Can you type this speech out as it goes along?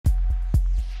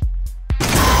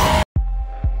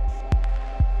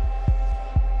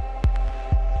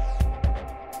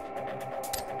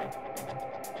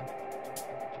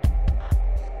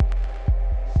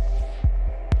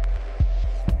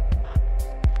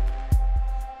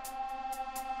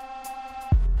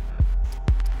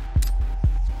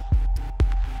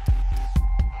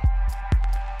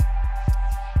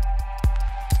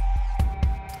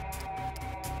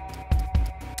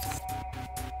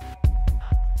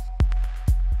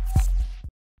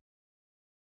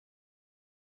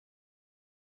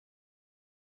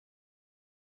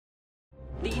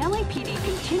LAPD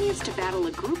continues to battle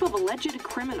a group of alleged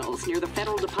criminals near the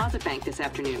Federal Deposit Bank this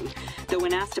afternoon. Though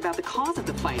when asked about the cause of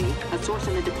the fighting, a source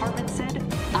in the department said,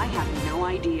 "I have no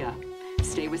idea."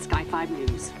 Stay with Sky 5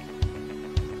 News.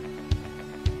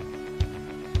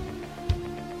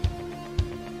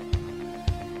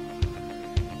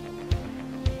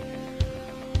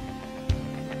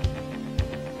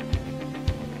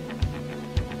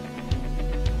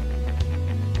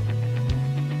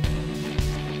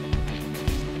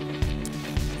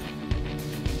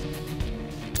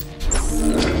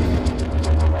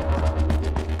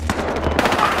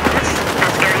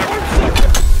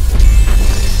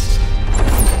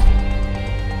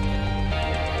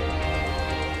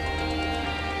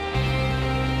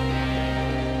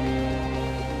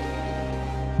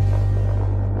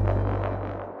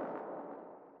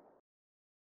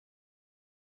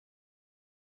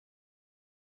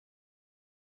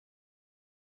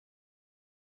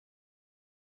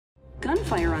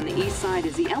 Gunfire on the east side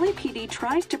as the LAPD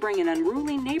tries to bring an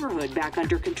unruly neighborhood back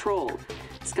under control.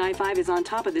 Sky 5 is on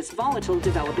top of this volatile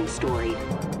developing story.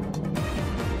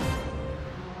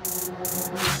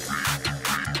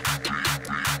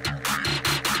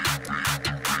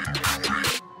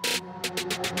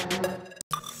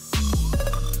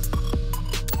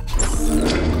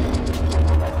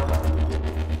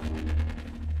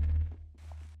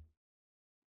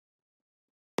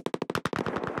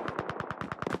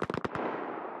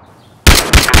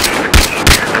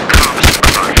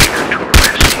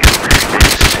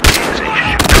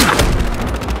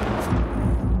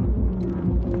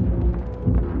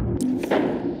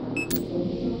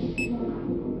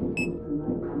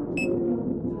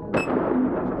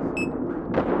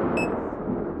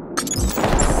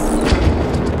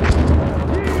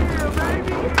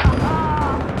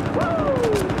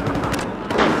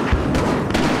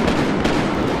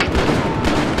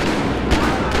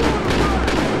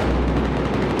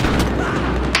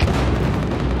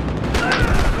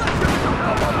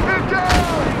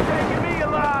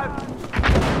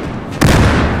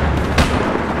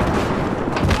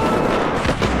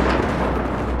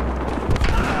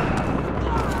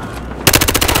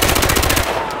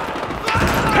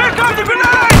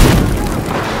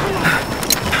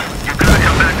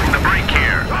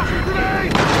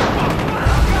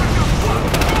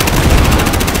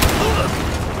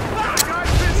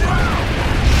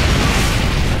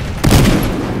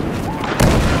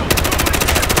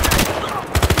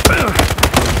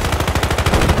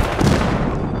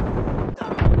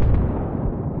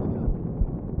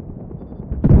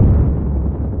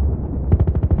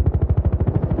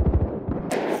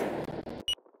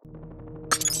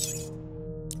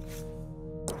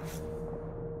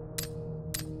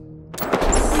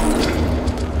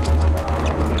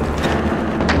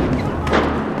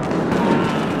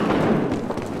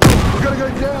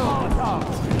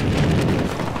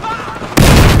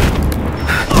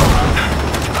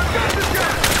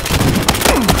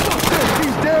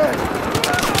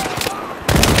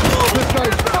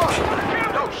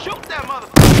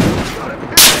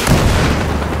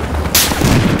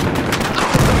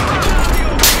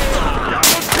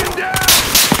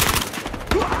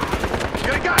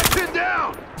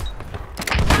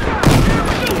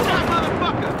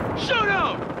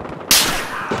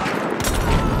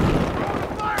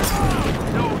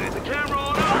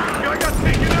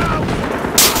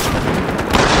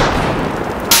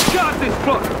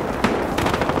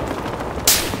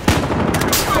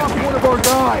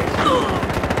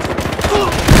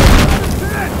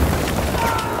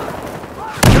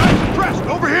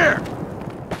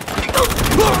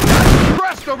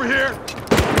 Over here!